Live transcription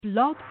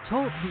Blog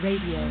Talk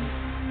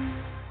Radio.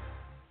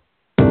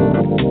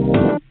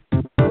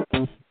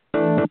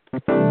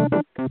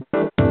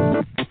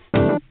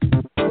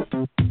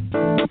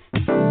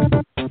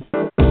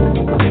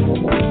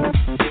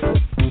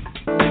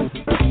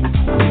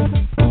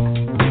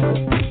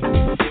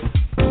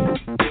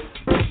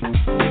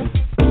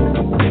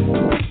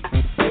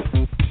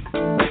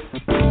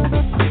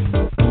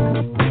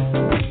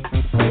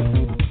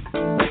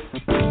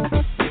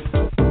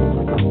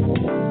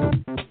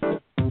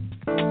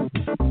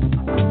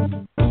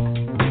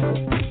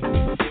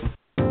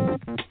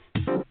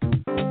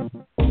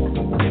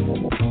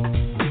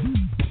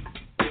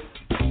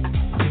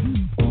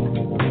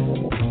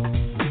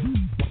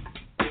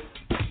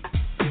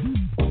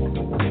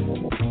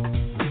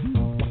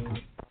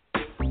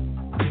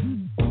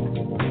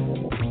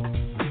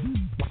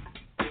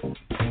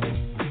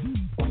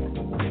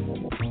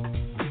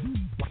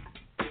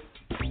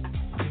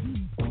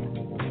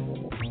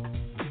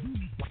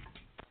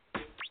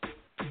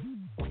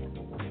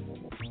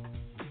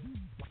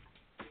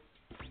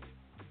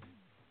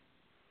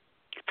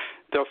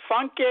 The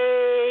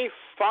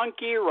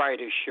Funky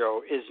Writer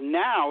Show is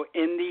now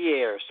in the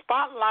air,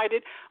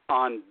 spotlighted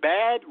on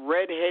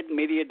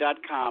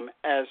badredheadmedia.com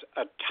as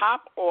a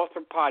top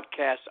author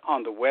podcast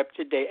on the web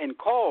today and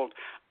called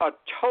a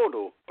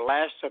total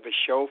blast of a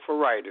show for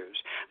writers.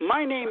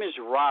 My name is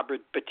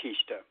Robert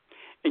Batista,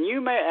 and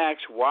you may ask,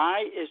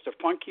 why is the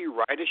Funky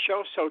Writer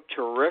Show so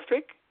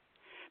terrific?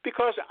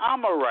 Because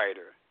I'm a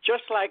writer,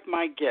 just like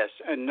my guests,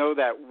 and know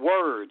that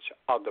words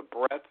are the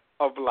breath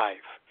of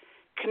life.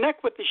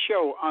 Connect with the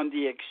show on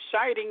the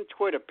exciting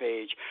Twitter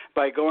page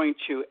by going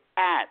to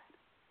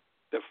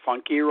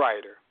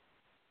 @TheFunkyWriter.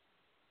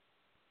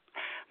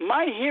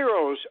 My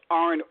heroes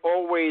aren't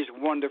always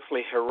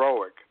wonderfully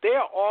heroic. They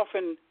are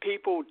often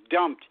people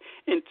dumped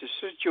into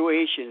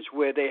situations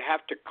where they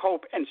have to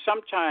cope, and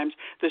sometimes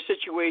the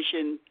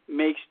situation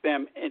makes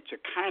them into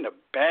kind of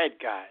bad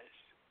guys.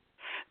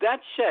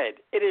 That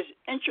said, it is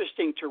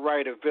interesting to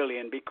write a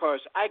villain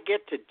because I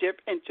get to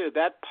dip into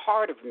that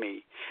part of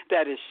me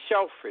that is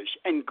selfish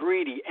and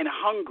greedy and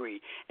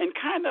hungry and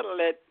kind of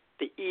let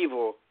the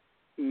evil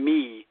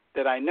me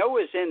that I know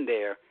is in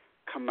there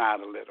come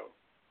out a little.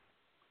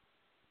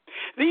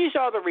 These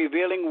are the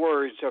revealing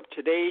words of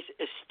today's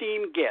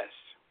esteemed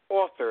guest,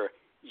 author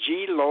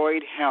G.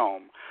 Lloyd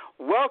Helm.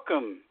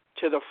 Welcome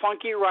to the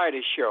Funky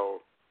Writer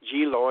Show,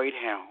 G. Lloyd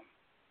Helm.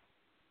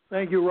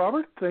 Thank you,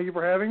 Robert. Thank you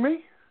for having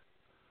me.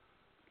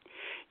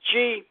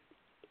 Gee,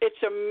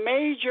 it's a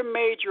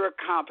major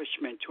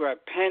accomplishment to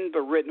have penned the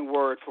written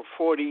word for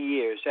 40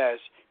 years, as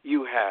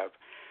you have.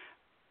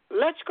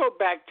 Let's go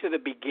back to the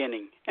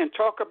beginning and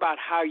talk about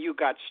how you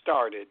got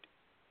started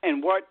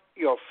and what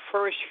your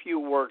first few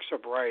works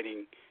of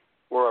writing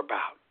were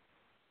about.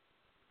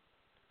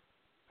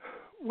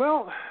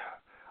 Well,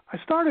 I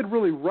started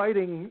really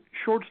writing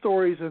short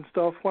stories and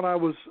stuff when I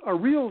was a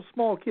real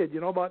small kid,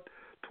 about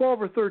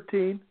 12 or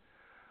 13.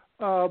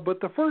 But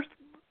the first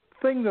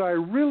thing that I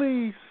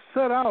really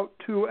set out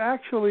to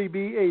actually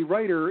be a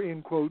writer,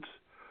 in quotes,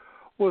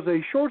 was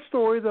a short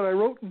story that I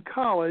wrote in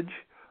college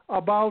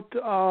about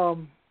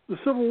the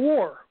Civil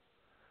War,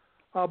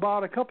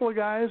 about a couple of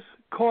guys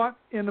caught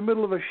in the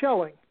middle of a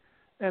shelling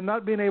and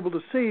not being able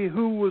to see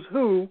who was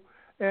who,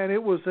 and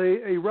it was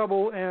a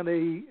rebel and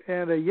a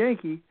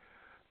Yankee,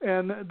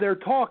 and they're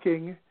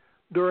talking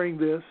during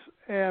this,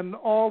 and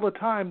all the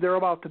time they're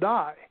about to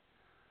die.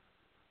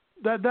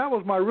 That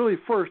was my really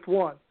first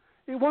one.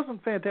 It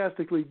wasn't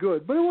fantastically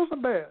good, but it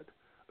wasn't bad.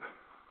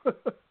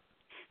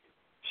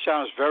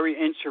 Sounds very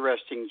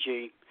interesting,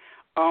 G.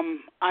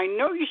 I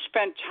know you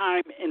spent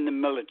time in the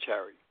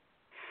military.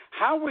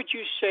 How would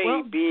you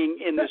say being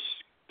in this...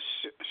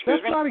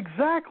 That's not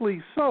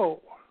exactly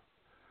so.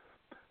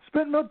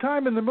 Spent no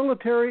time in the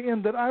military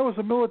in that I was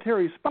a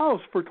military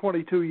spouse for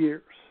 22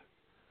 years.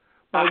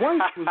 My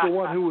wife was the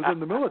one who was in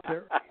the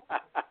military.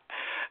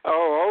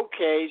 Oh,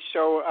 okay.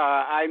 So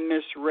I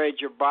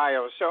misread your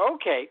bio. So,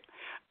 okay.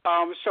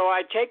 So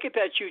I take it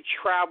that you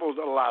traveled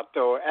a lot,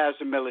 though, as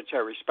a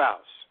military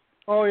spouse.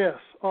 Oh, yes,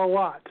 a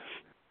lot.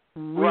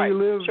 We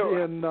lived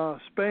in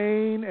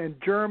Spain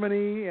and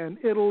Germany and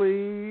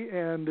Italy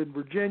and in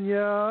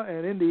Virginia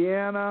and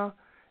Indiana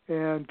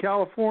and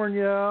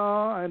California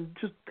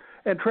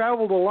and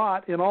traveled a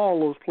lot in all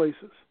those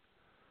places.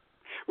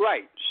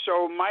 Right.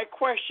 So my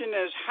question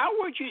is, how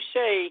would you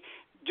say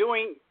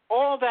doing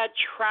all that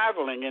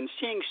traveling and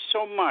seeing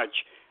so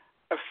much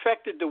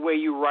affected the way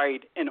you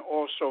write and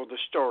also the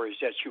stories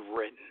that you've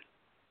written?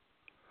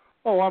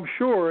 Oh, I'm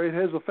sure it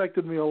has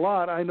affected me a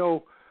lot. I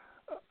know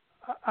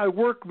I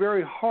work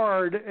very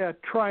hard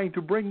at trying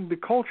to bring the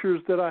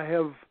cultures that I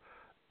have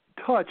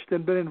touched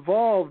and been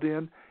involved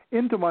in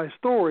into my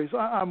stories.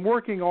 I'm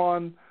working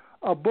on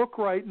a book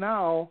right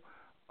now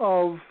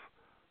of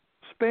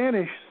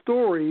Spanish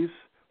stories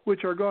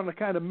which are going to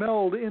kind of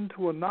meld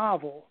into a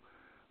novel.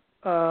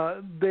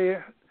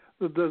 The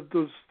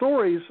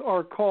stories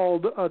are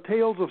called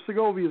Tales of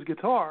Segovia's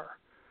Guitar,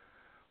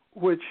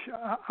 which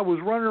I was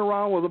running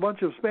around with a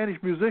bunch of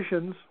Spanish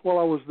musicians while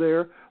I was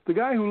there, the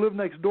guy who lived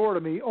next door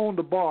to me owned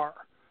a bar,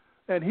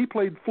 and he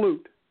played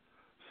flute.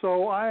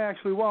 So I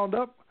actually wound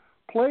up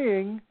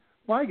playing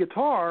my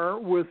guitar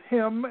with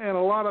him and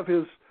a lot of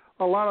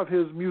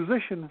his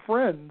musician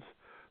friends.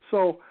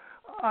 So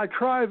I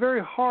try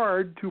very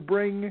hard to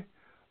bring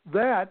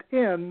that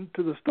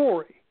into the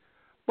story.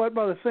 But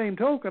by the same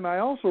token, I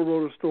also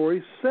wrote a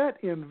story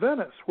set in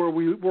Venice,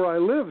 where I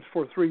lived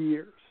for 3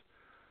 years.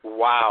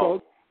 Wow.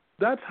 So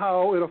that's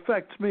how it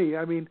affects me.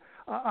 I mean,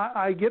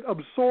 I get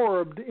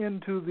absorbed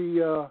into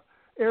the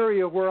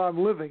area where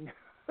I'm living.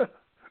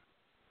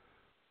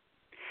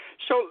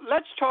 So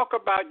let's talk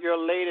about your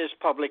latest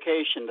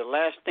publication, the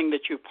last thing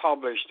that you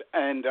published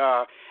and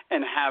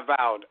have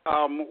out.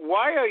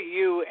 Why are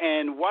you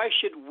and why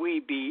should we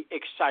be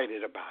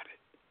excited about it?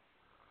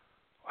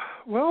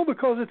 Well,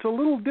 because it's a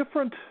little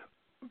different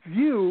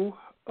view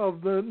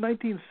of the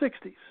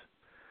 1960s.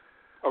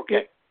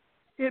 Okay.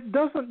 It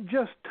doesn't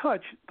just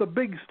touch the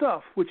big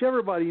stuff, which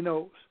everybody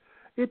knows.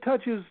 It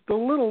touches the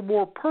little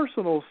more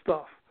personal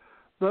stuff,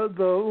 the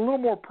little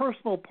more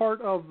personal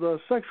part of the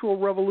sexual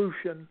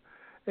revolution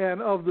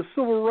and of the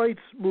civil rights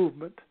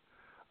movement.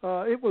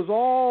 It was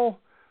all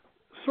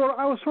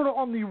I was sort of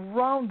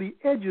around the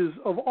edges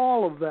of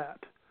all of that.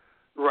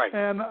 Right.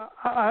 And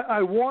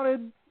I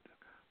wanted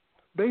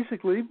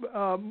basically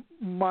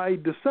my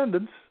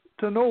descendants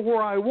to know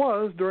where I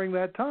was during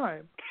that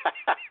time.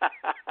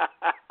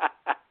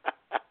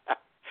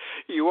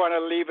 You want to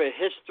leave a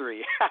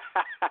history.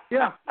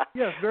 Yeah,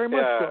 yes, very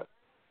much so.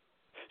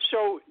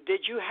 So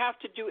did you have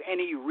to do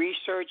any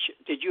research?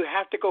 Did you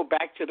have to go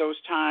back to those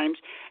times?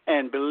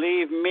 And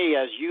believe me,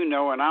 as you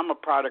know, and I'm a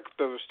product of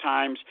those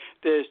times,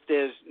 there's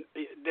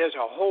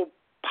a whole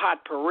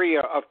potpourri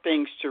of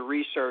things to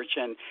research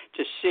and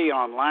to see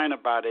online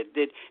about it.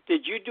 Did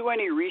you do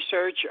any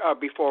research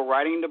before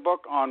writing the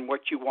book on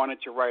what you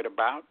wanted to write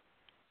about?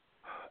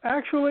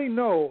 Actually,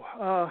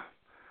 no.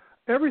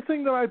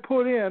 Everything that I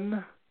put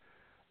in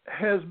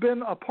has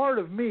been a part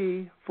of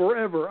me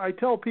forever. I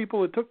tell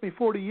people it took me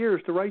 40 years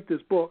to write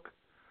this book.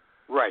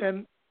 Right.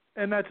 And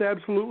that's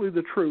absolutely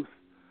the truth.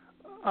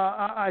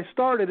 I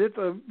started it,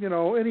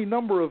 any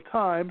number of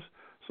times,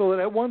 so that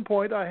at one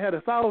point I had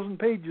 1,000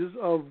 pages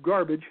of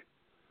garbage,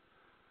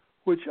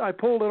 which I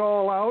pulled it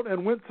all out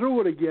and went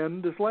through it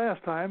again this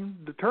last time,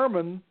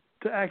 determined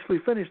to actually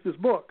finish this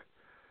book.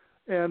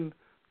 And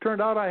turned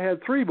out I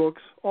had 3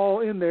 books all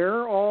in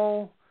there,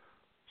 all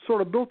sort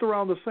of built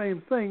around the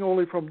same thing,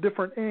 only from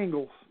different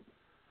angles.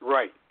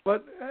 Right.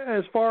 But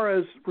as far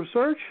as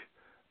research,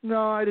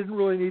 no, I didn't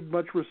really need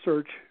much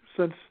research,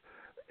 since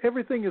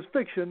everything is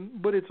fiction,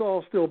 but it's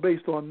all still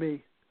based on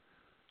me.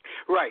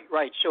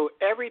 Right. So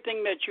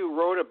everything that you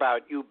wrote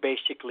about, you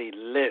basically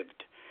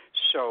lived.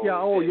 So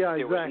there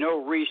exactly. was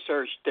no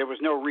research. There was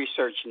no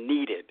research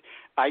needed.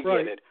 I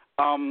get it.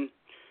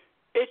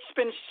 It's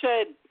been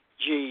said,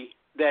 G,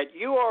 that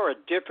you are a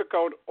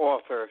difficult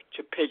author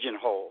to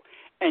pigeonhole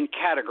and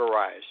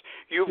categorize.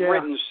 You've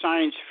written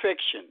science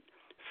fiction,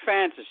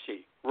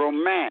 fantasy,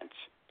 romance,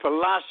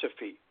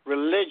 philosophy,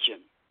 religion.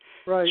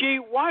 Right. Gee,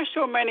 why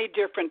so many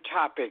different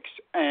topics,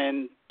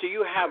 and do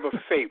you have a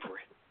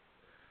favorite?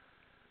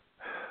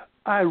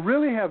 I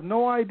really have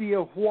no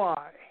idea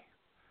why.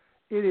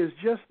 It is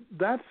just,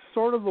 that's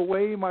sort of the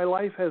way my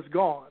life has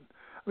gone.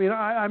 I mean,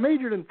 I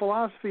majored in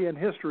philosophy and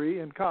history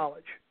in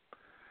college,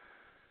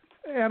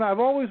 and I've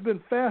always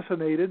been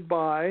fascinated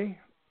by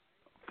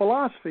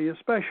philosophy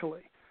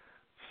especially.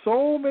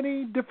 So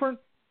many different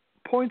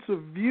points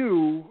of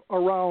view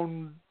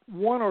around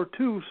one or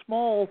two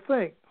small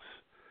things.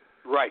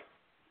 Right.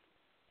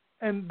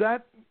 And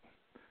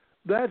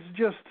that's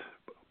just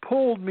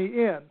pulled me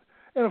in.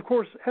 And, of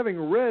course,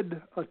 having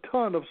read a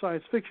ton of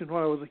science fiction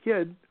when I was a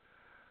kid,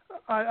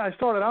 I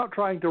started out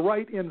trying to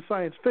write in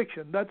science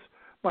fiction. That's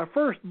my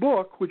first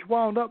book, which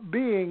wound up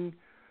being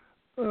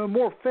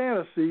more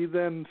fantasy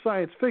than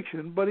science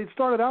fiction, but it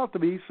started out to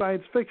be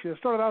science fiction. It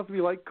started out to be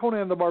like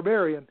Conan the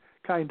Barbarian,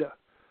 kind of.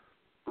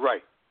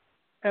 Right.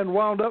 And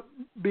wound up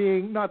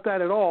being not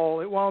that at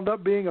all. It wound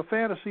up being a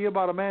fantasy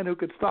about a man who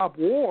could stop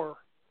war.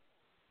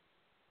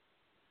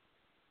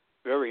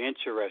 Very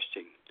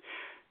interesting.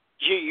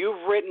 Gee,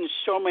 you've written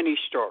so many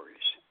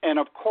stories, and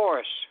of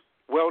course,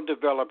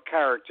 well-developed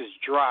characters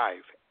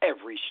drive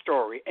every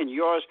story, and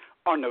yours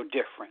are no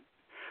different.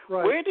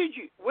 Right.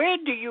 Where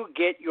do you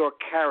get your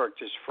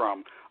characters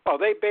from? Are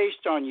they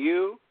based on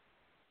you,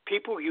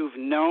 people you've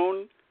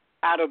known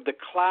out of the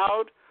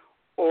cloud,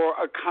 or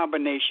a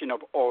combination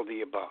of all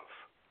the above?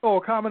 Oh,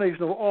 a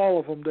combination of all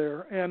of them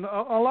there. And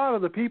a lot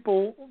of the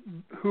people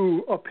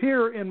who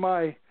appear in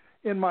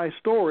my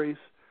stories,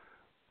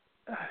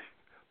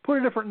 put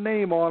a different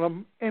name on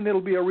them, and it'll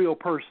be a real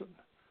person.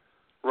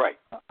 Right.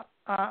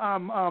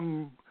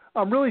 I'm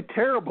really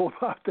terrible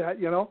about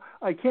that, you know.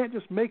 I can't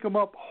just make them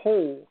up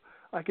whole.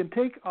 I can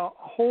take a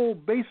whole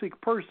basic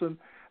person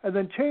and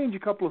then change a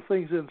couple of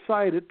things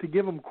inside it to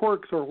give them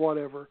quirks or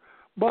whatever.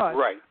 But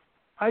right.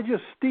 I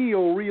just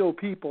steal real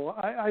people.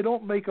 I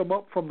don't make them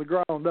up from the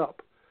ground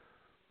up.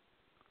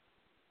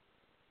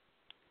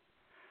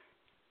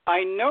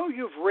 I know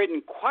you've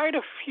written quite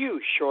a few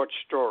short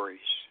stories,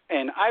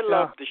 and I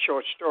love the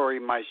short story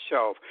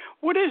myself.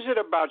 What is it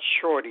about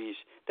shorties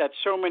that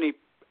so many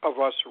of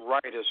us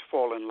writers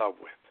fall in love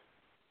with?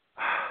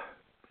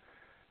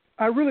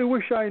 I really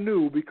wish I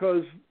knew,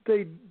 because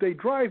they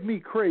drive me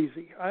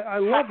crazy. I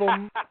love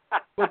them,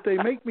 but they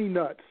make me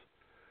nuts.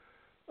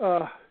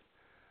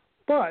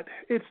 But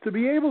it's to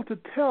be able to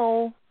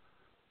tell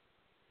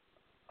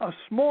a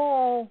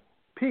small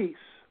piece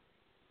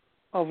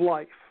of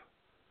life.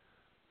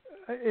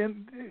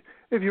 And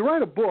if you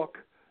write a book,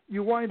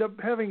 you wind up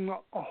having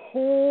a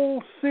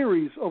whole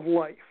series of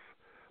life.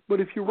 But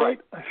if you write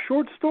a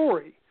short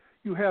story,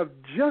 you have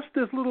just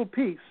this little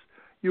piece.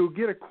 You'll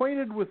get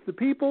acquainted with the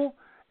people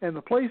and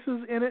the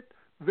places in it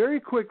very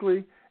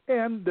quickly,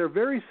 and they're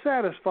very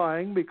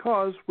satisfying,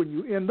 because when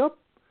you end up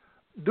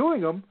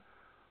doing them,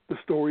 the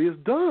story is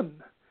done.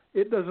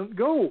 It doesn't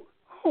go,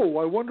 oh,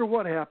 I wonder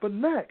what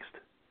happened next.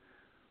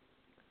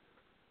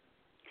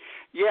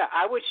 Yeah,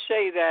 I would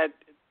say that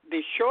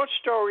the short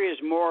story is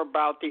more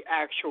about the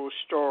actual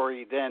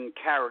story than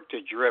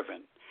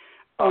character-driven.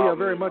 Oh, yeah,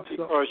 very much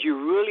so. Because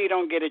you really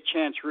don't get a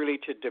chance really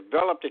to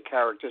develop the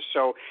character,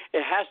 so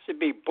it has to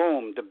be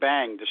boom, the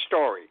bang, the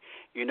story.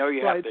 You know,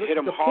 you have to hit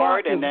them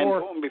hard, and then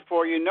boom,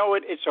 before you know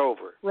it, it's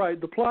over. Right,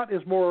 the plot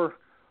is more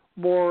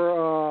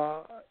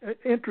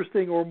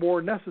interesting or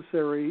more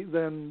necessary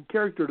than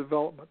character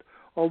development.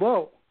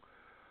 Although,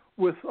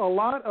 with a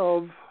lot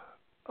of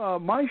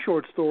my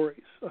short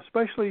stories,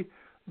 especially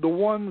the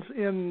ones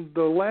in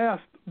the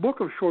last book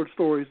of short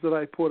stories that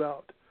I put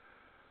out,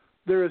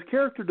 there is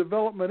character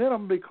development in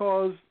them,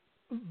 because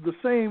the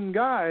same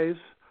guys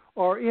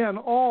are in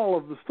all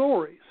of the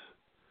stories.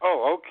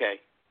 Oh,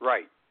 okay,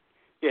 right.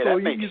 Yeah, so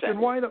that makes sense.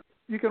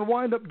 You can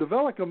wind up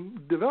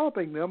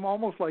developing them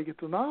almost like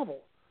it's a novel.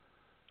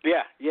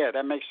 Yeah,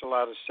 that makes a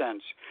lot of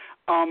sense.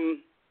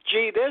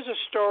 There's a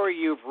story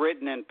you've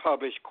written and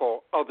published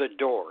called Other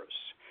Doors.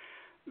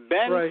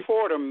 Ben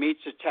Fordham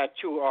meets a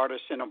tattoo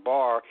artist in a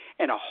bar,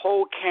 and a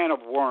whole can of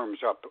worms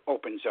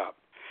opens up.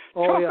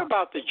 Talk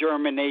about the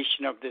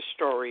germination of this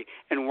story,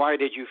 and why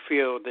did you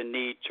feel the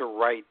need to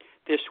write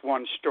this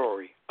one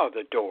story,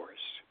 Other Doors?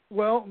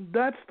 Well,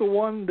 that's the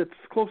one that's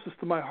closest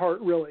to my heart,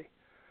 really.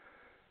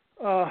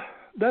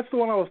 That's the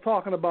one I was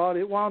talking about.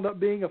 It wound up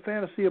being a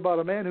fantasy about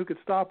a man who could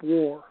stop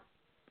war.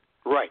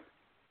 Right.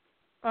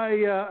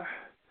 I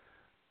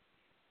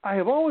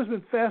have always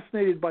been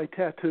fascinated by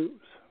tattoos.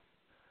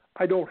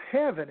 I don't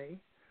have any.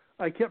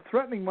 I kept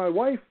threatening my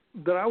wife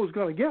that I was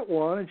going to get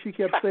one, and she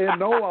kept saying,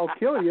 no, I'll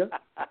kill you.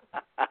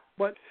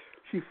 But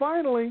she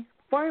finally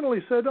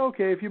said,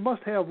 okay, if you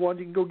must have one,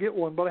 you can go get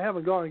one, but I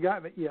haven't gone and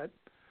gotten it yet.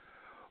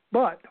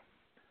 But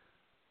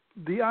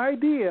the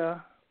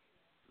idea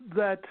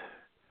that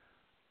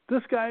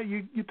this guy,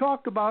 you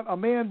talked about a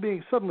man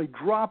being suddenly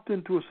dropped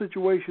into a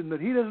situation that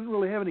he doesn't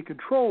really have any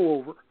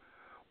control over.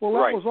 Well,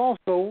 that was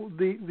also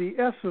the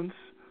essence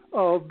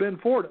of Ben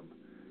Fordham.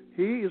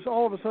 He is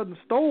all of a sudden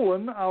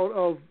stolen out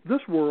of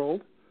this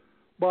world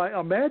by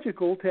a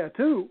magical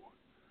tattoo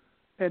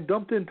and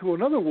dumped into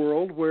another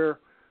world where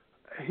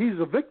he's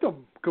a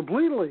victim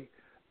completely,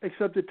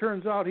 except it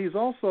turns out he's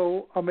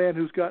also a man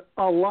who's got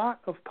a lot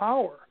of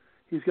power.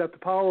 He's got the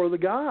power of the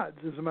gods,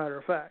 as a matter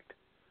of fact.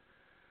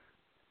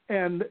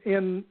 And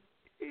in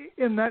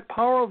that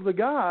power of the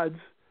gods,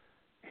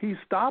 he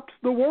stops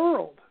the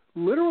world,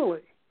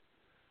 literally.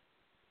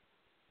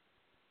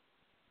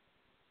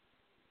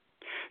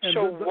 And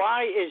so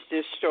why is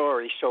this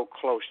story so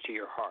close to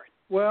your heart?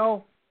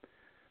 Well,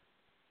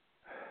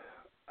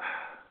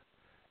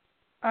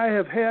 I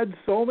have had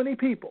so many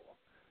people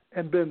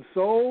and been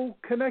so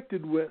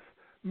connected with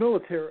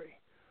military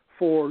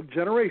for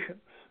generations.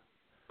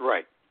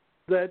 Right.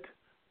 That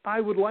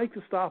I would like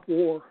to stop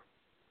war.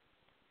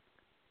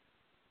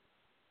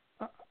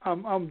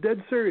 I'm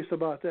dead serious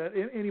about that.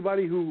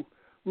 Anybody who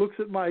looks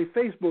at my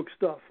Facebook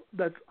stuff,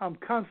 I'm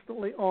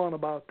constantly on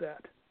about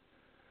that.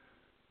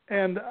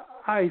 And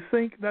I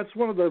think that's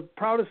one of the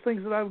proudest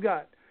things that I've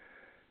got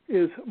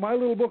is my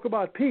little book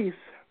about peace,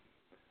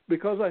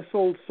 because I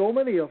sold so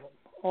many of them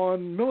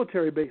on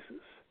military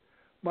bases.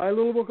 My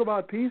little book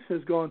about peace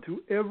has gone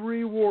to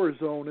every war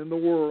zone in the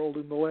world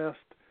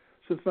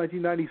since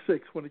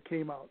 1996 when it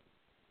came out.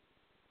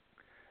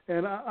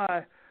 And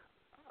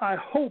I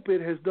hope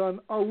it has done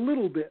a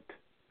little bit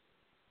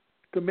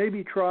to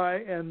maybe try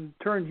and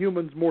turn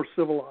humans more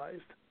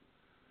civilized.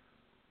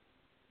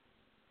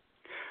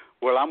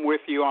 Well, I'm with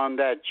you on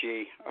that,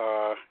 G,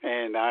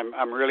 and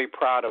I'm really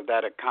proud of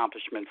that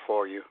accomplishment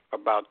for you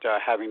about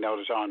having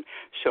those on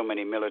so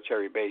many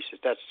military bases.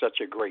 That's such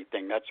a great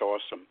thing. That's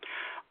awesome.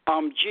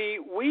 G,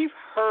 we've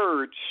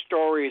heard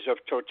stories of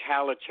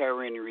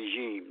totalitarian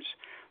regimes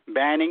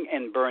banning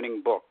and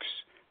burning books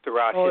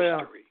throughout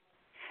history.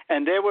 Yeah.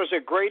 And there was a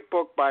great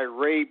book by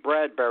Ray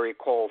Bradbury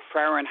called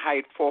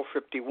Fahrenheit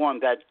 451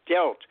 that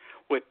dealt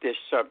with this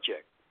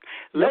subject.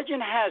 Yep.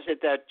 Legend has it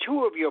that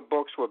 2 of your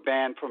books were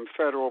banned from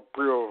Federal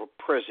Bureau of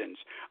Prisons.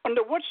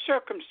 Under what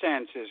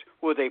circumstances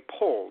were they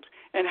pulled,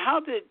 and how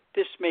did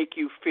this make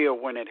you feel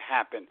when it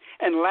happened?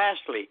 And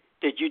lastly,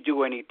 did you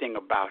do anything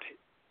about it?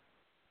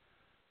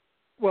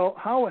 Well,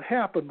 how it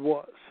happened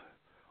was,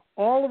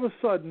 all of a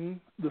sudden,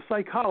 the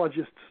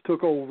psychologists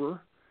took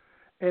over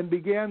and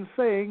began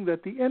saying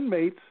that the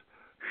inmates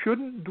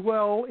shouldn't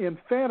dwell in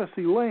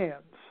fantasy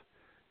lands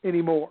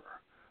anymore.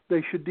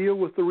 They should deal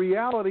with the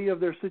reality of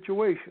their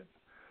situation.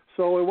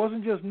 So it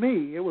wasn't just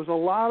me. It was a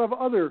lot of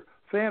other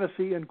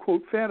fantasy and,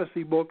 quote,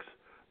 fantasy books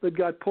that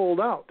got pulled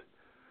out.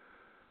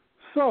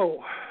 So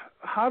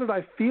how did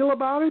I feel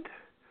about it?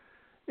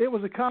 It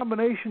was a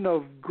combination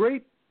of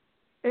great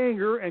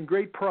anger and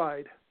great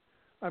pride.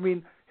 I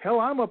mean, hell,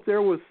 I'm up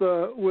there with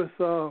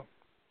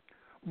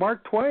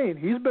Mark Twain.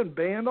 He's been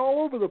banned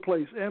all over the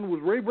place, and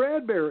with Ray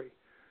Bradbury.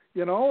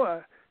 You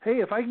know,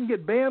 hey, if I can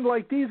get banned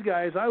like these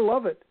guys, I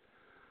love it.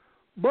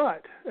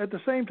 But at the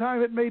same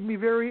time, it made me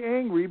very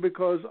angry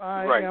because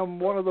I am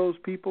one of those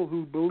people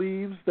who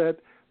believes that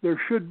there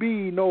should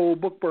be no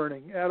book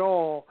burning at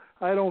all.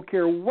 I don't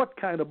care what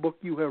kind of book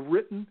you have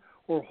written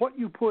or what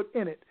you put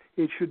in it.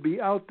 It should be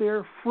out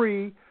there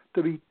free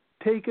to be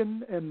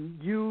taken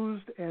and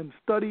used and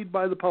studied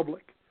by the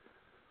public.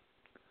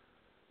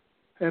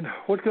 And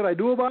what could I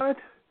do about it?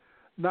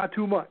 Not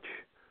too much.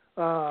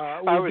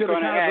 I was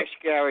going to ask,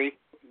 Gary,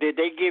 did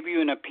they give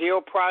you an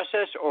appeal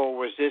process, or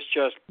was this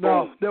just boom?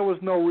 No, there was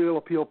no real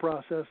appeal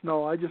process.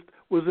 No, I just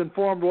was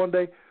informed one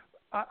day.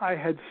 I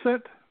had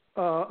sent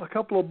a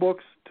couple of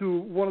books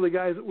to one of the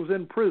guys that was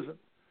in prison,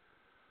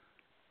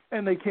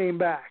 and they came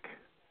back.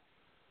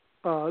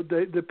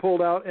 They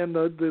pulled out, and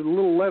the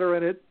little letter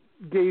in it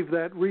gave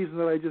that reason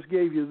that I just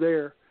gave you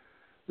there,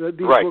 that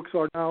these books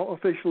are now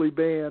officially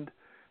banned.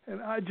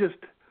 And I just,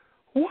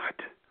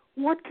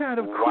 what kind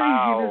of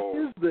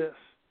craziness is this?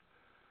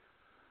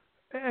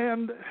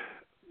 And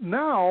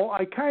now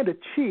I kind of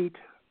cheat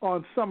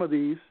on some of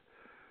these.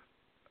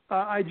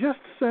 I just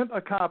sent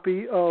a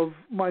copy of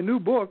my new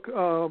book,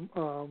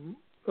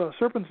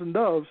 Serpents and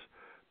Doves,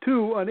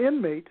 to an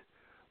inmate,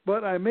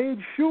 but I made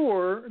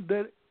sure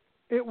that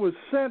it was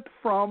sent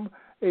from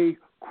a,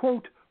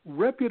 quote,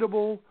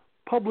 reputable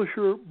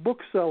publisher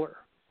bookseller,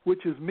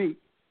 which is me,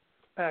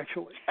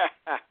 actually.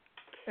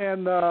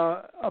 And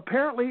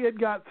apparently it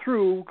got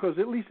through because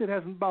at least it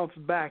hasn't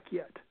bounced back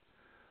yet.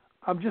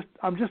 I'm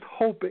just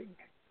hoping.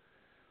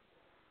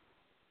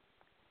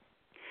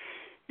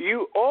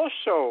 You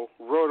also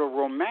wrote a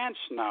romance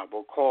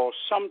novel called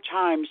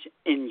Sometimes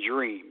in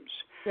Dreams.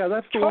 Yeah,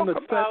 that's the one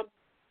that's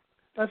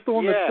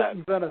set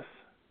in Venice.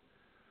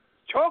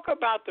 Talk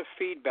about the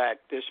feedback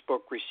this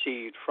book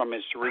received from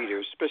its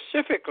readers.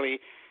 Specifically,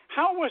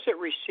 how was it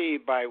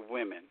received by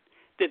women?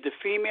 Did the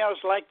females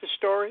like the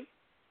story?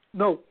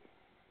 No.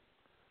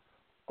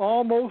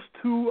 Almost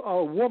to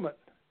a woman,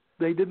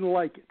 they didn't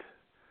like it.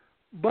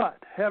 But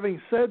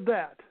having said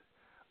that,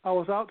 I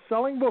was out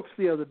selling books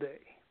the other day,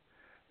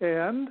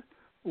 and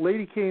a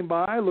lady came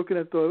by looking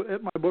at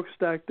my book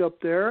stacked up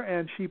there,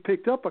 and she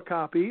picked up a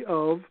copy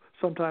of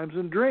Sometimes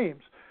in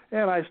Dreams.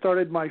 And I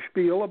started my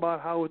spiel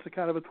about how it's a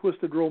kind of a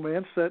twisted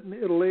romance set in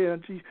Italy,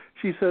 and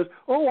she says,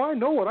 "Oh, I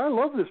know it. I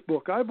love this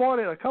book. I bought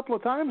it a couple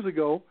of times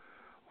ago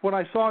when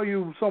I saw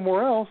you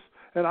somewhere else,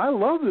 and I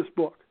love this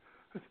book."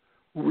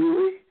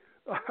 Really?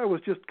 I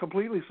was just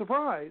completely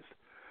surprised.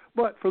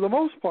 But for the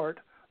most part,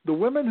 the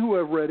women who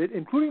have read it,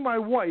 including my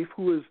wife,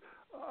 who is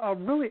a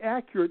really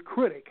accurate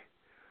critic,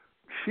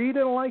 she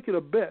didn't like it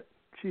a bit.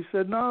 She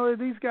said, no,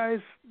 these guys,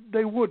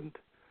 they wouldn't.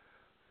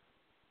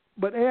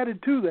 But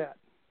added to that,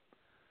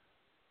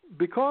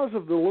 because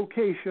of the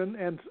location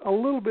and a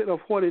little bit of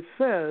what it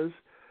says,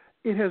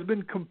 it has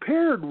been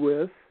compared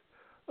with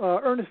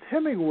Ernest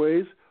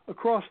Hemingway's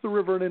Across the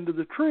River and Into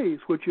the Trees,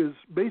 which is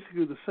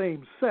basically the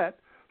same set,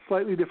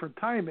 slightly different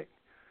timing.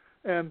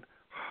 And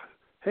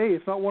hey,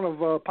 it's not one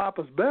of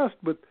Papa's best,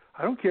 but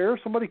I don't care.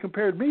 Somebody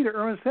compared me to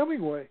Ernest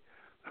Hemingway.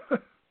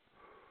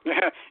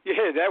 Yeah,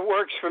 that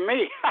works for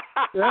me.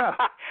 Yeah.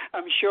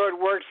 I'm sure it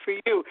worked for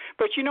you.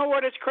 But you know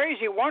what? It's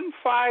crazy. 1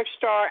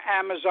 5-star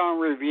Amazon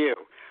review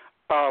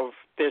of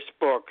this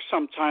book,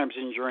 Sometimes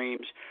in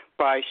Dreams,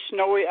 by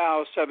Snowy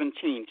Owl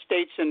 17,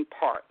 states in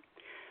part,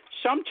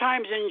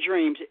 Sometimes in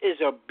Dreams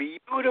is a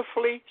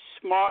beautifully,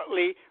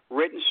 smartly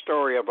written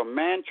story of a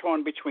man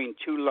torn between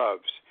two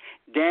loves.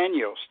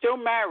 Daniel, still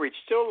married,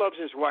 still loves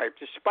his wife,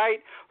 despite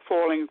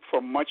falling for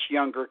a much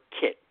younger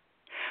Kit.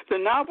 The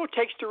novel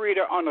takes the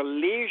reader on a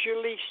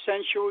leisurely,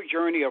 sensual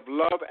journey of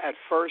love at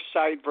first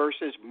sight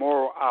versus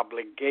moral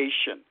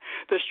obligation.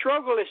 The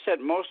struggle is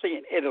set mostly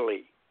in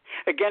Italy,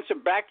 against a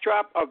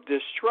backdrop of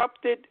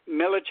disrupted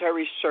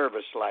military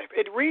service life.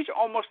 It reads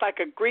almost like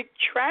a Greek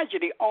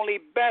tragedy, only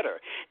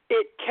better.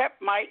 It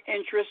kept my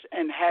interest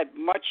and had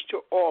much to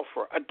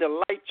offer, a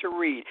delight to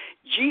read.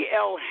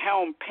 G.L.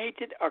 Helm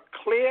painted a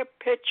clear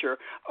picture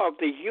of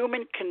the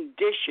human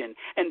condition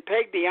and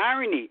pegged the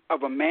irony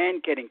of a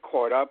man getting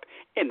caught up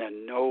in a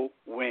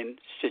no-win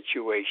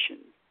situation.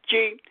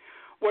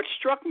 What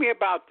struck me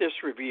about this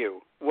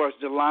review was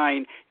the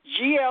line,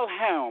 G.L.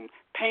 Helm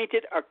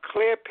painted a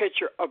clear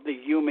picture of the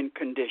human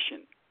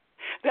condition.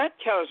 That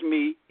tells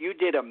me you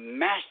did a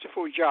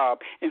masterful job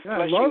in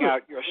fleshing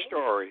out your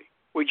story.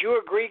 Would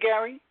you agree,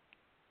 Gary?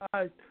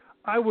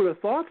 I would have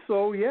thought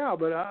so, yeah,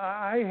 but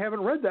I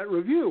haven't read that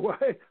review.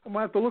 I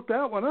might have to look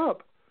that one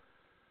up.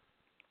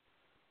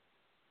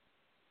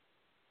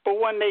 But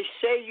when they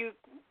say you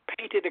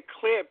painted a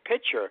clear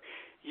picture,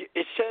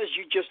 it says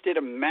you just did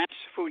a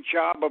masterful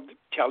job of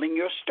telling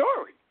your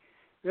story.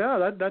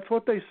 Yeah, that's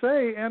what they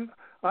say, and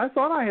I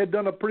thought I had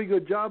done a pretty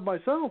good job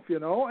myself, you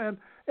know, and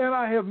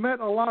I have met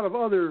a lot of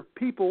other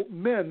people,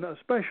 men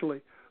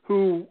especially,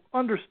 who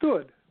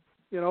understood.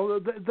 You know,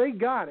 they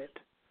got it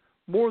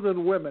more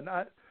than women.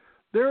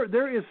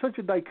 There is such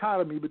a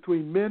dichotomy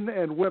between men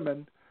and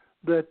women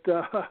that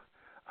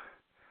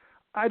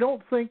I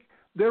don't think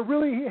there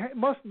really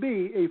must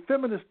be a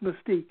feminist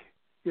mystique,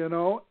 you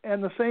know,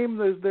 and the same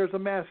there's a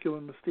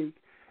masculine mystique,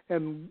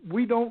 and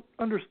we don't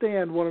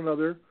understand one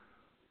another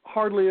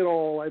hardly at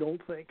all, I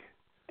don't think.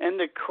 And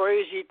the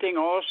crazy thing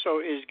also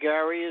is,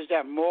 Gary, is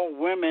that more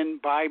women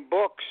buy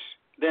books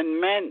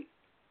than men.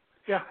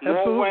 Yeah, more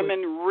absolutely.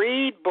 women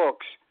read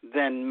books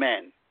than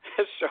men.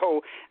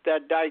 So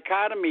that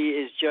dichotomy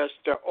is just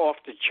off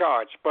the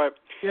charts. But,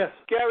 yes.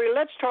 Gary,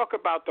 let's talk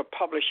about the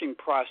publishing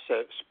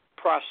process.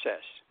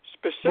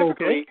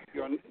 Specifically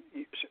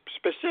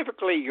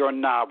your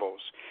novels.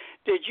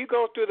 Did you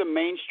go through the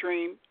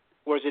mainstream?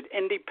 Was it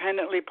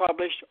independently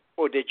published,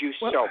 or did you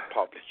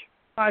self-publish?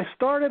 I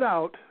started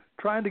out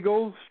trying to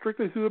go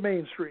strictly through the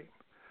mainstream,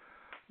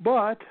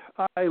 but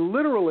I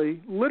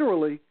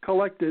literally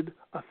collected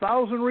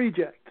 1,000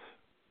 rejects.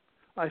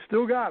 I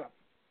still got them.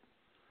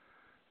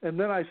 And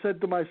then I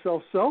said to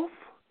myself, Self,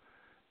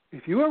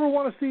 if you ever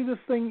want to see this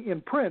thing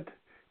in print,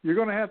 you're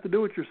going to have to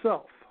do it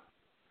yourself.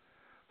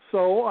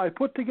 So I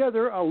put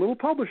together a little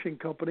publishing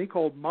company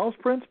called Mouse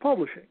Prints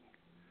Publishing,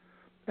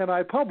 and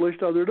I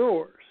published Other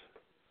Doors.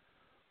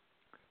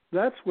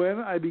 That's when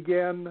I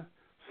began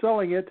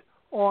selling it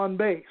on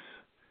base,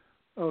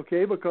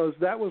 okay, because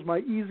that was my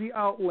easy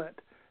outlet.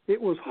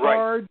 It was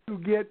hard to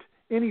get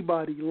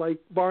anybody like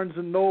Barnes &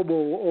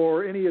 Noble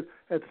or any. At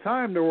the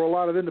time, there were a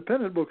lot of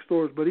independent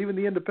bookstores, but even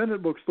the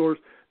independent bookstores,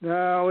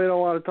 no, we don't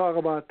want to talk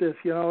about this,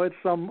 you know, it's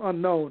some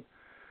unknown.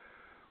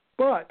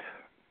 But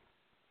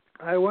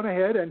I went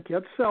ahead and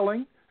kept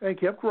selling and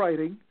kept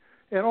writing,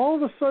 and all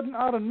of a sudden,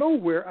 out of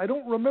nowhere, I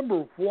don't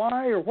remember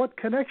why or what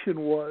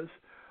connection was,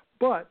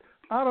 but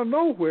out of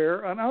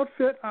nowhere, an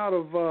outfit out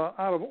of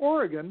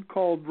Oregon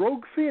called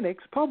Rogue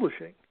Phoenix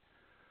Publishing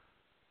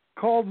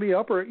called me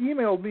up or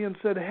emailed me and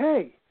said,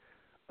 hey,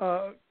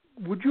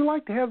 would you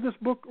like to have this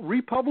book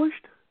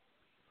republished?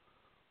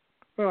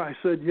 And I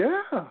said,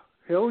 yeah,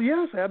 hell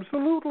yes,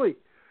 absolutely.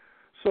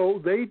 So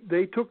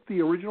they took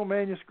the original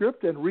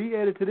manuscript and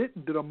re-edited it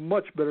and did a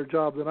much better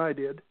job than I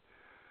did,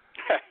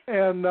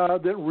 and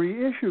then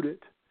reissued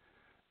it.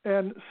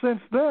 And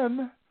since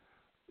then,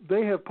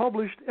 they have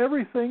published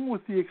everything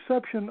with the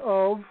exception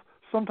of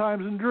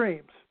Sometimes in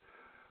Dreams.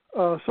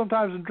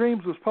 Sometimes in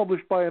Dreams was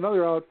published by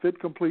another outfit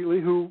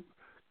completely who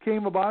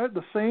came about it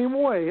the same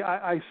way.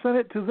 I sent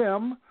it to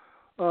them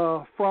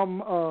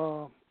from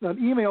an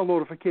email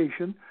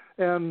notification,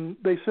 and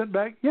they sent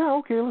back, yeah,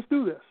 okay, let's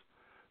do this.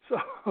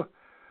 So,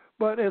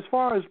 but as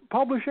far as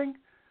publishing,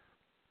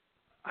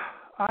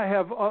 I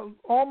have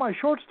all my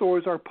short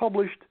stories are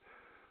published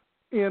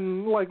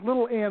in like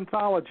little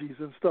anthologies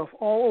and stuff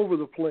all over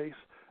the place,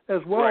 as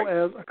well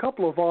as a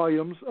couple of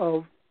volumes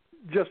of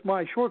just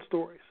my short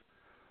stories.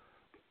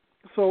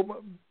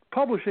 So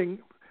publishing,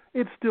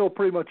 it's still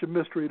pretty much a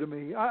mystery to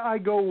me. I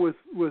go with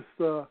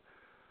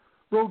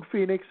Rogue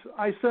Phoenix.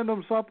 I send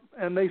them something,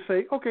 and they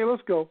say, okay,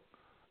 let's go,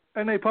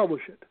 and they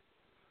publish it.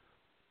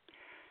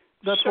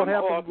 That's what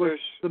happened with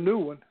the new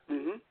one.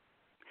 Mm-hmm.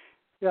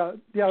 Yeah,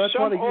 that's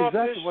exactly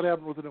what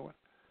happened with the new one.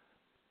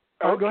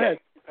 Go ahead.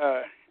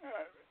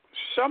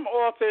 Some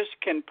authors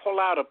can pull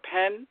out a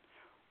pen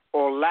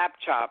or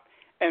laptop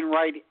and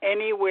write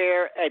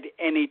anywhere at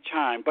any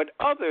time, but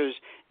others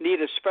need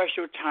a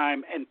special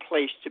time and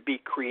place to be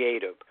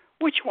creative.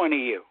 Which one are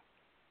you?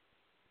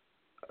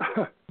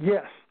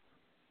 Yes.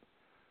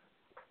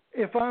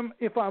 If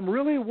I'm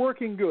really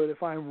working good,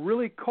 if I'm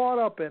really caught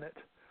up in it,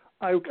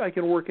 I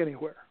can work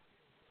anywhere.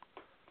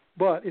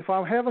 But if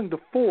I'm having to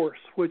force,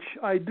 which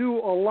I do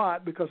a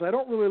lot because I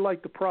don't really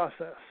like the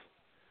process.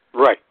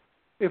 Right.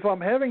 If I'm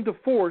having to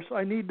force,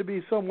 I need to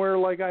be somewhere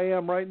like I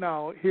am right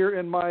now, here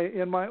in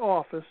my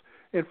office,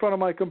 in front of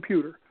my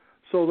computer,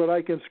 so that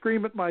I can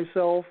scream at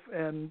myself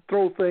and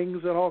throw things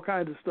and all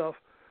kinds of stuff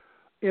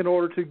in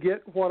order to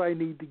get what I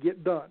need to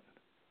get done.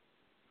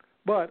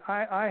 But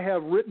I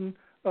have written,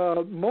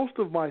 most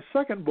of my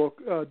second book,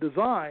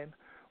 Design,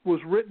 was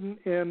written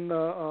in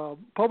a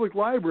public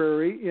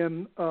library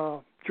in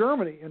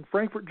Germany, in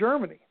Frankfurt,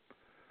 Germany.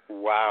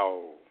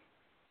 Wow.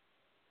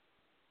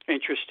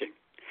 Interesting.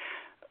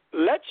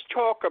 Let's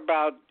talk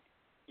about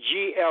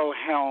G.L.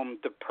 Helm,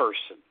 the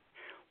person.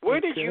 Where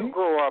did you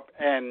grow up,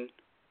 and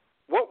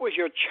what was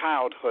your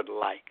childhood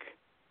like?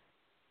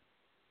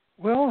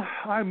 Well,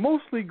 I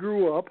mostly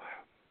grew up.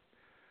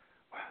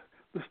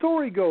 The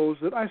story goes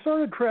that I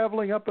started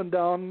traveling up and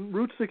down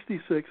Route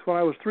 66 when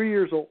I was 3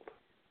 years old.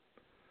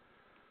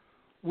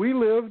 We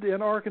lived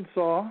in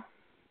Arkansas,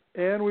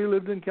 and we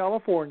lived in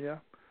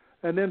California,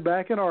 and then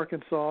back in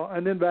Arkansas,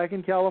 and then back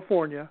in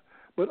California,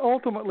 but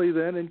ultimately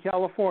then in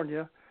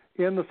California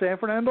in the San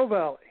Fernando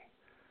Valley.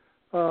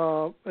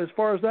 As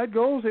far as that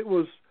goes, it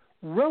was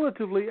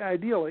relatively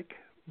idyllic,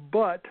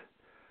 but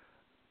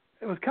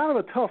it was kind of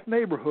a tough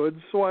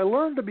neighborhood, so I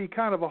learned to be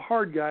kind of a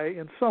hard guy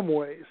in some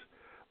ways.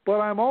 But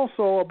I'm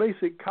also a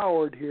basic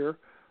coward here.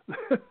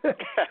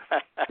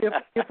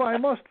 If I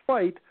must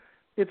fight,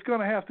 it's going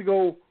to have to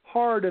go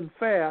hard and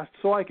fast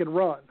so I can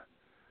run.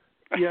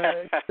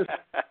 Yeah,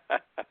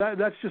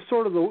 that's just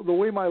sort of the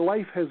way my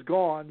life has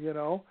gone, you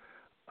know.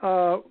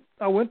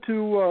 I went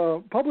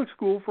to public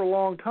school for a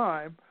long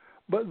time,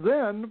 but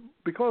then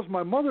because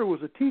my mother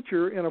was a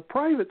teacher in a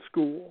private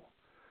school,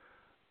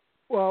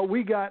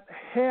 we got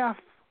half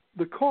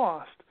the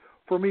cost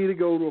for me to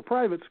go to a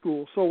private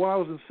school. So when I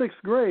was in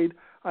 6th grade,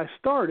 I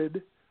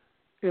started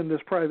in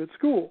this private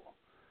school,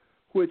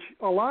 which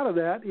a lot of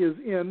that is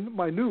in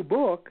my new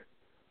book,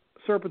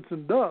 Serpents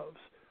and Doves,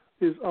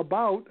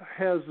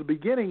 has the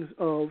beginnings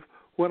of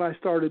when I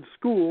started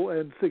school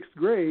in 6th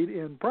grade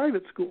in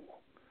private school.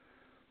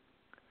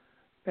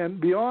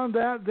 And beyond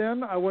that,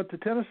 then I went to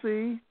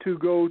Tennessee to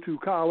go to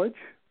college,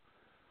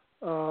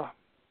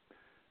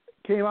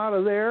 came out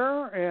of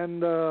there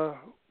and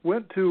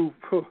went to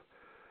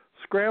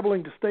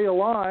scrabbling to stay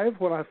alive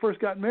when I first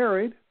got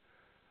married.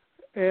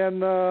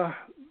 And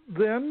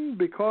then,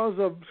 because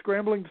of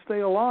scrambling to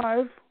stay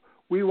alive,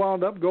 we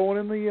wound up going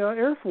in the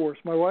Air Force.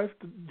 My wife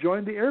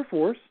joined the Air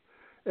Force,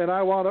 and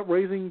I wound up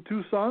raising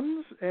 2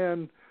 sons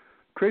and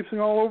traipsing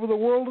all over the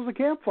world as a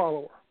camp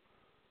follower.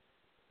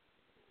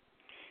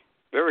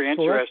 Very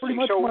interesting. So that's pretty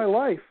much my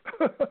life.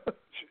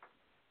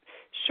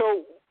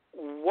 So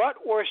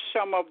what were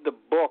some of the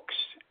books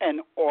and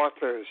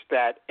authors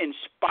that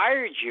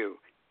inspired you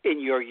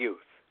in your youth?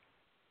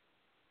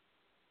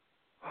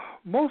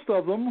 Most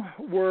of them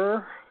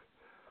were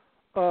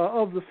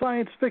of the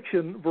science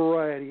fiction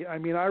variety. I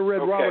mean, I read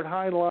Robert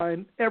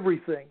Heinlein,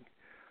 everything.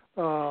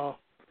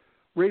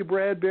 Ray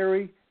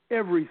Bradbury,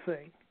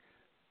 everything.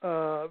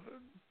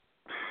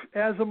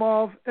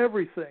 Asimov,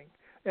 everything.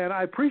 And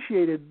I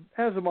appreciated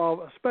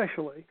Asimov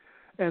especially.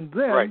 And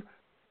then,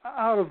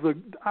 out of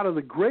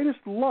the greatest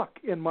luck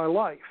in my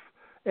life,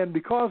 and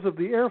because of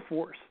the Air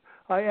Force,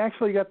 I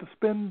actually got to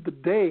spend the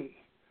day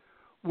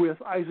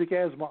with Isaac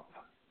Asimov.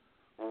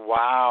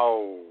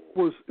 Wow!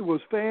 It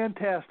was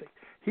fantastic.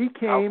 He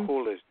came. How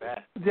cool is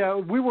that? Yeah,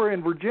 we were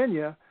in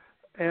Virginia,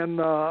 and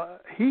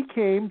he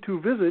came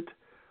to visit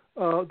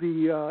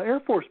the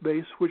Air Force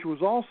base, which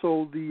was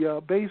also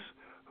the base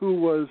who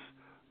was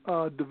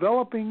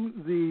developing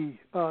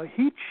the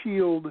heat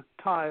shield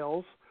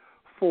tiles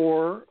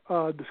for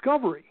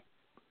Discovery.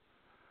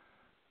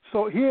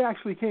 So he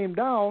actually came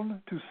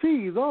down to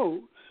see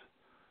those,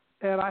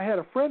 and I had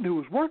a friend who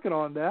was working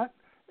on that,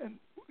 and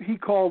he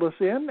called us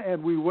in,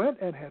 and we went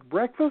and had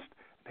breakfast,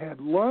 and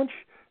had lunch,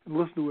 and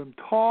listened to him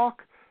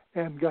talk,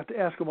 and got to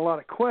ask him a lot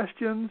of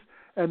questions,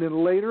 and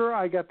then later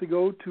I got to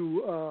go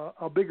to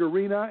a big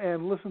arena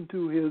and listen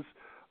to his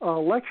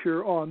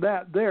lecture on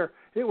that there.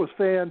 It was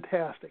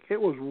fantastic. It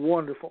was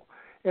wonderful.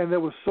 And there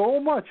was so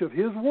much of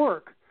his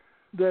work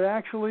that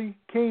actually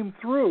came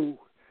through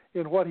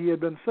in what he had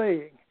been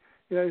saying.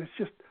 You know, it's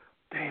just,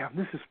 damn,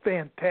 this is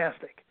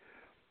fantastic.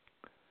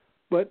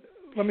 But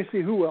let me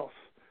see who else.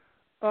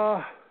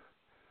 A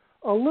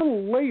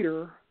little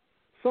later,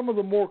 some of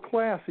the more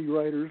classy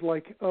writers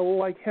like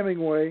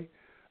Hemingway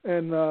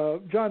and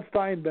John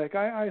Steinbeck.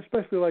 I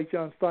especially like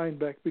John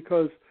Steinbeck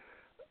because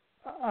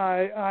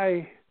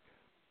I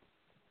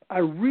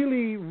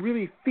really,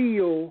 really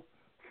feel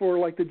for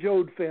like the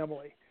Joad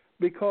family,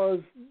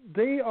 because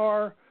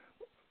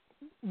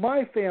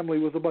my family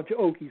was a bunch of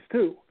Okies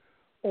too,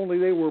 only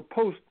they were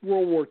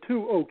post-World War II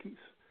Okies.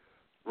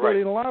 Right. But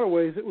in a lot of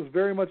ways, it was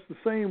very much the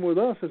same with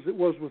us as it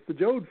was with the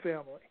Joad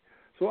family.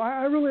 So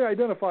I really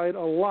identified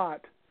a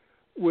lot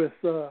with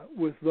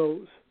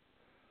those.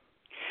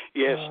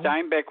 Yes,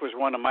 Steinbeck was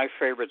one of my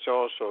favorites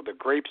also. The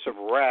Grapes of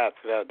Wrath,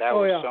 that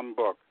was some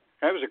book.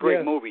 That was a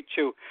great movie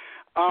too.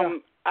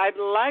 I'd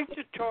like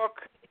to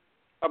talk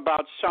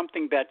about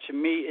something that to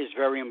me is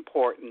very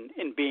important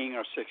in being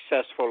a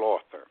successful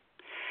author.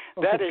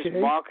 That is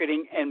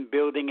marketing and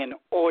building an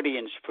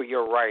audience for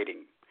your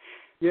writing.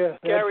 Yes,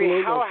 Gary,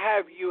 absolutely. how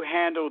have you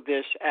handled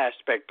this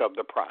aspect of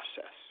the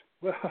process?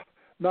 Well,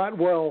 not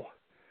well.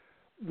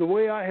 The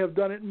way I have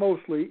done it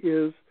mostly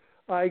is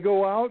I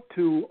go out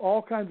to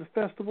all kinds of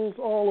festivals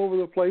all over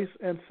the place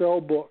and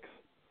sell books.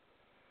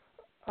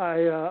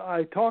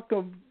 I talk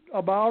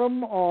about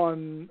them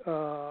on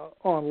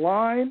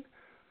online,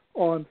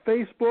 on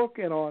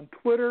Facebook, and on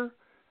Twitter,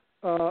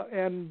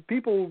 and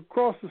people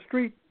cross the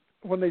street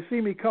when they see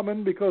me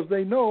coming because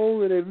they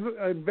know that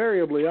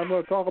invariably I'm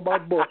going to talk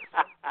about books.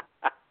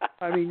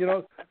 I mean, you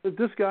know,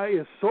 this guy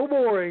is so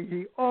boring,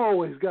 he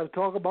always got to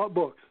talk about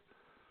books.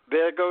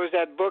 There goes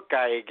that book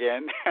guy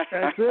again.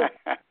 That's it.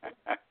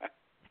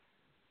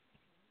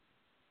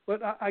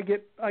 But I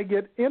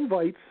get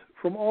invites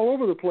from all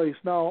over the place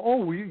now.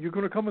 Oh, you're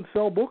going to come and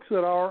sell books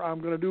at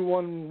I'm going to do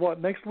one,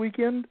 next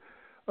weekend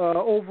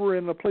over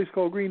in a place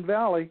called Green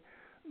Valley.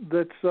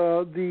 that's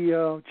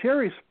the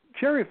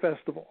Cherry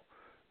Festival.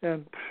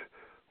 And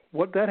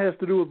what that has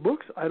to do with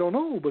books, I don't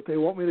know, but they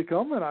want me to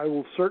come, and I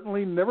will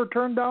certainly never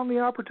turn down the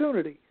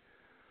opportunity.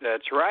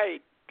 That's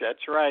right.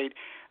 That's right.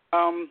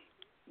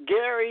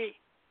 Gary,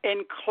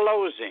 in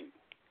closing,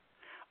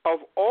 of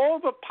all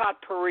the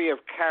potpourri of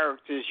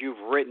characters you've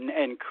written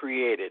and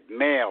created,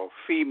 male,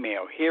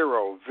 female,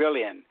 hero,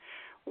 villain,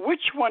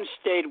 which one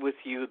stayed with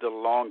you the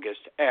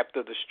longest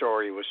after the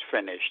story was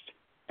finished,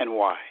 and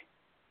why?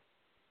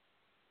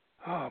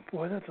 Oh,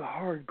 boy, that's a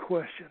hard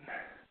question.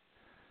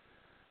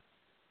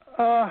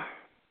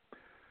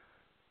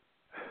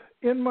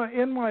 In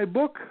my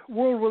book,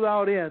 World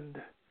Without End,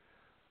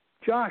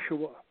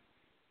 Joshua,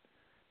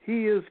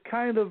 he is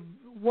kind of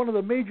one of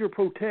the major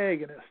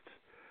protagonists,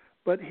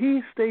 but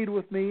he stayed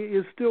with me,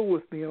 is still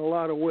with me in a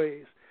lot of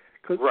ways,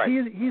 because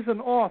he's an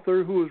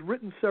author who has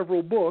written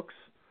several books,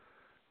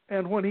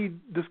 and when he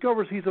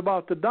discovers he's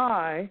about to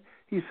die,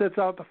 he sets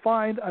out to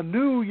find a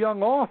new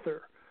young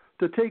author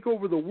to take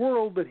over the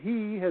world that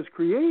he has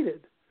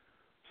created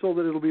so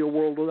that it'll be a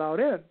world without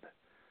end.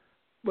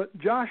 But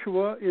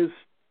Joshua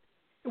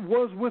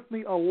was with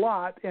me a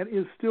lot and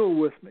is still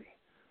with me.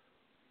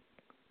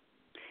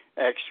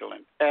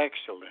 Excellent,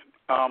 excellent.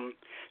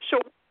 So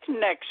what's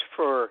next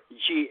for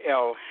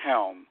G.L.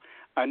 Helm?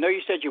 I know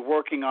you said you're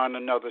working on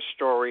another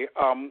story.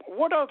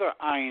 What other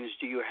irons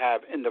do you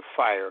have in the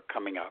fire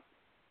coming up?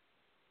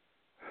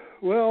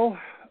 Well,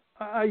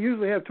 I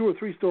usually have 2 or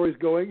 3 stories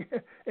going,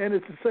 and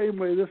it's the same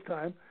way this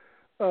time.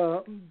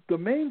 The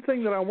main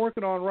thing that I'm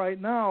working on right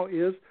now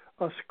is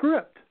a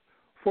script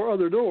for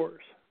Other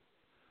Doors.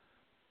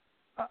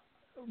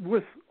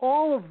 With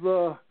all of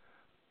the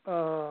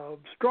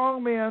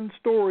strongman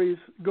stories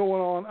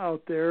going on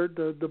out there,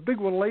 the big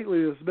one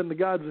lately has been the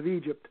Gods of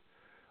Egypt.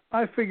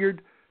 I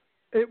figured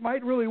it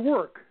might really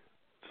work,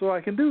 so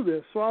I can do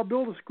this. So I'll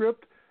build a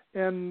script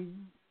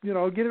and get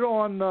it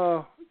on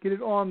the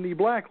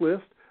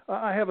blacklist.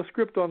 I have a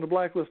script on the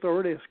blacklist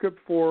already, a script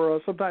for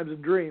Sometimes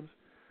in Dreams.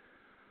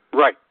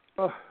 Right.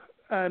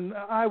 And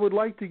I would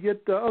like to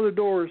get Other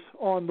Doors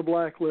on the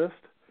blacklist.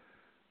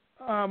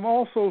 I'm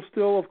also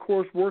still, of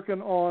course,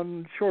 working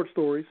on short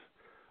stories.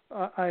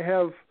 I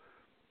have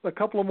a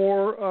couple of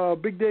more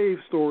Big Dave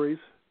stories,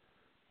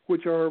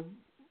 which are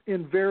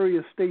in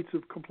various states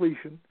of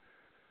completion,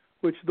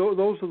 which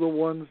those are the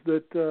ones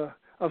that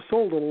I've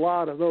sold a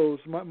lot of those.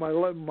 My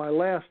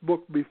last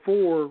book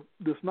before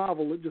this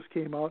novel that just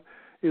came out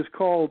is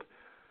called,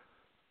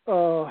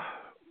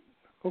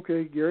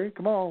 okay, Gary,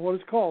 come on, what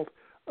is it called?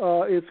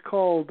 It's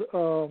called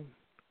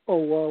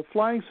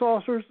Flying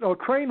Saucers,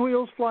 Train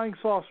Wheels, Flying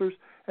Saucers,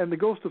 and The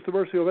Ghost of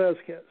Tiburcio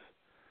Vazquez.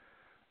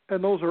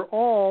 And those are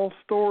all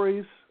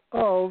stories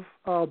of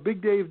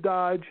Big Dave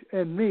Dodge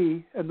and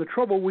me and the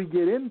trouble we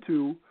get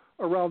into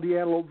around the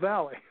Antelope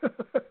Valley.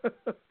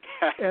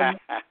 And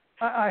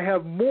I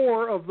have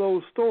more of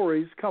those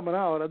stories coming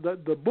out.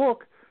 The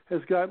book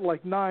has got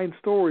like 9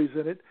 stories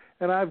in it,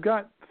 and I've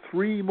got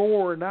 3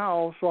 more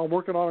now, so I'm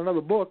working on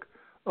another book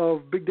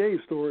of Big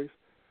Dave stories.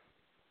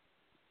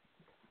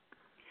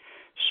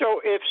 So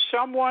if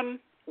someone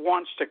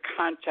wants to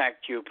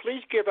contact you,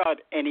 please give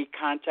out any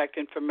contact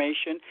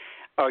information,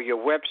 your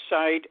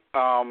website,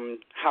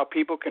 how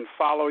people can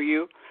follow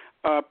you.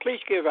 Please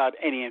give out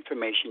any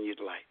information you'd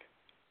like.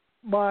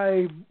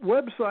 My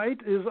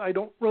website is, I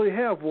don't really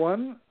have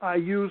one. I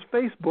use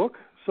Facebook,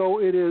 so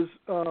it is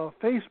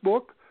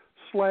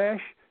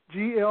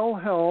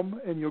Facebook.com/GL Helm,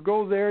 and you'll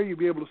go there. You'll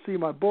be able to see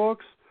my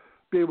books,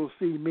 be able to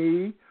see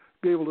me,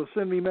 be able to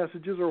send me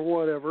messages or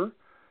whatever.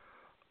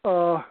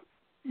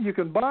 You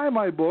can buy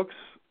my books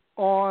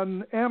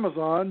on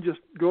Amazon. Just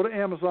go to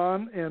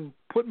Amazon and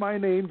put my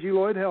name, G.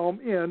 Lloyd Helm,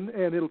 in,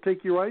 and it'll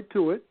take you right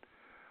to it.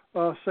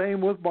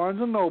 Same with Barnes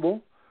 &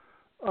 Noble.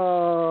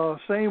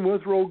 Same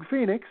with Rogue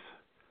Phoenix.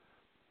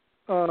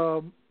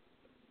 I'm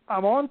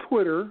on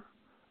Twitter.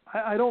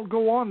 I don't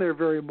go on there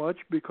very much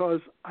because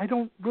I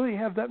don't really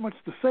have that much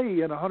to say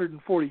in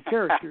 140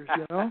 characters,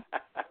 I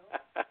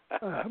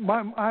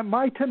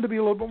tend to be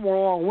a little bit more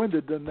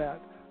long-winded than that.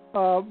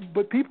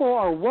 But people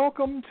are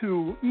welcome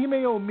to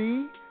email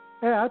me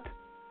at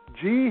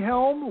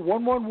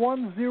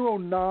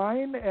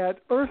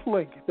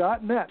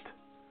ghelm11109@earthlink.net.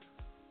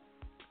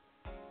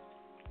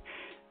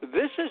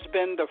 This has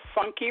been the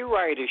Funky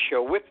Writer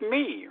Show with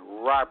me,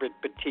 Robert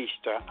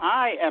Batista.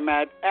 I am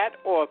at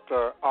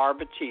author R.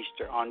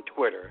 Batista on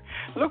Twitter.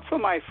 Look for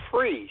my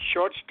free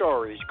short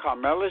stories,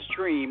 Carmela's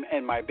Dream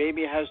and My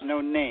Baby Has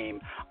No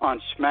Name, on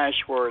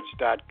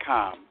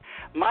smashwords.com.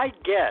 My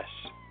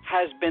guest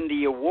has been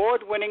the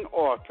award-winning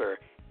author,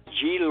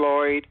 G.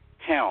 Lloyd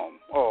Helm,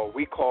 or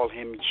we call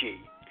him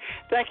G.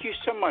 Thank you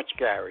so much,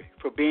 Gary,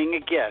 for being a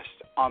guest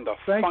on the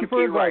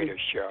Funky Writer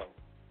Show.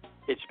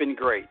 It's been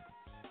great.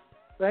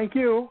 Thank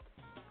you.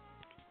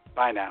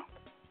 Bye now.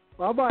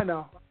 Bye-bye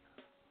now.